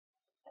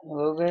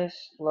Hello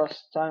guys,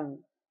 last time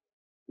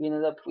we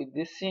ended up with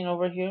this scene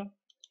over here.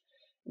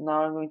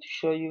 Now I'm going to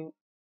show you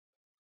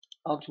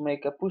how to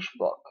make a push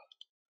block.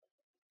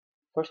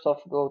 First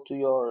off, go to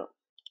your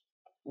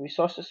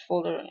resources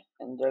folder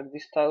and drag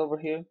this tile over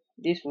here.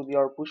 This will be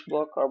our push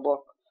block, our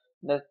block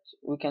that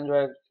we can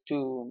drag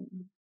to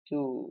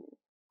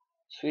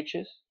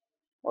switches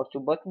or to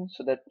buttons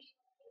so that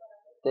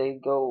they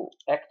go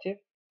active.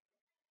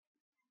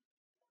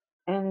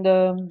 And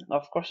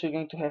of course you're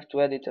going to have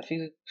to edit a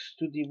physics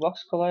 2D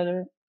box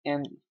collider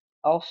and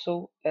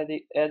also add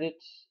a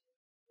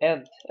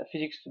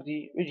physics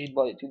 2D rigid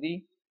body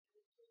 2D.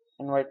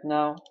 And right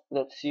now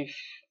let's see if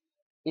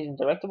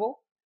it's interactable.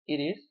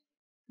 It is,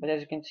 but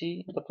as you can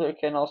see the player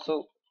can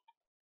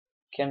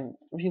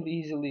really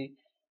easily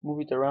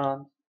move it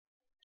around.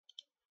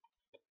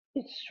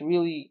 It's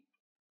really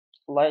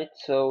light,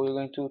 so we're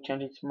going to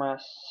change its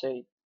mass,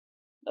 say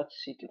let's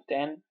see, to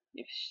 10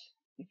 if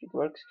it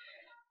works.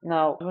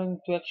 Now I'm going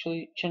to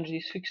actually change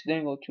this fixed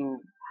angle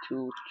to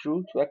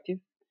true, to active,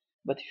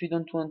 but if you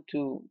don't want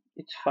to,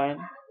 it's fine.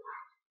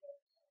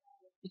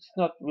 It's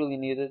not really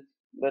needed,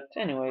 but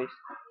anyways,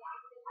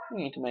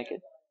 we need to make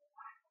it.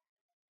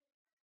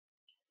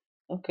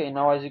 Okay,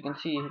 now as you can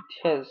see,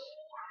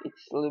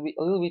 it's a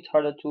little bit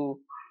harder to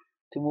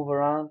move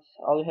around.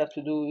 All you have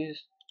to do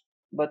is,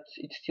 but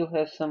it still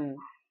has some,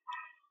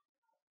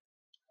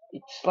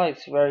 it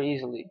slides very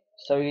easily.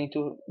 So you're going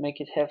to make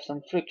it have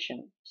some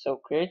friction. So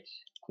create,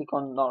 click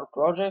on our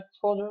project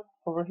folder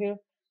over here,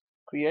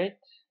 create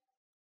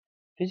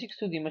physics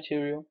 2D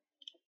material,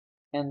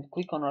 and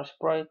click on our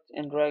sprite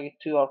and drag it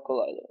to our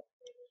collider.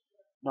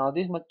 Now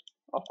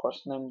of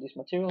course name this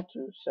material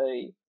to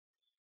say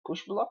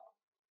push block,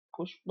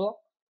 push block,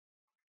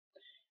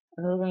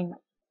 and we're going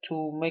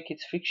to make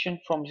its friction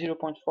from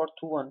 0.4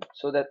 to 1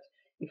 so that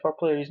if our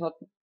player is not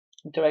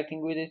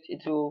interacting with it,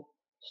 it will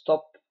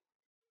stop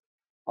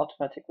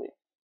automatically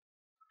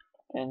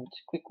and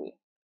quickly.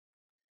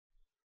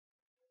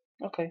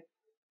 Okay,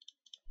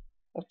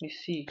 let me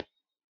see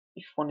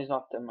if 1 is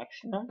not the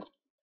maximum.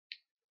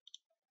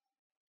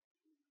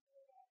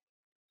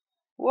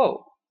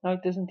 Whoa, now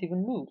it doesn't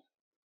even move.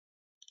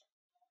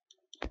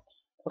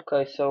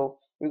 Okay, so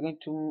we're going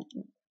to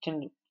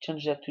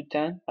change that to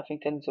 10. I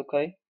think 10 is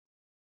okay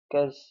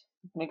because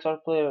it makes our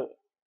player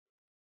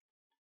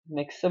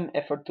make some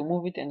effort to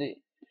move it, and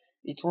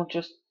it won't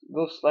just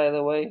go slide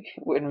away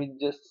when we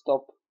just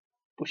stop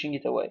pushing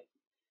it away.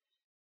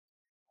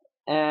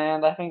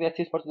 And I think that's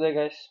it for today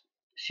guys.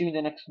 See you in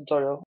the next tutorial.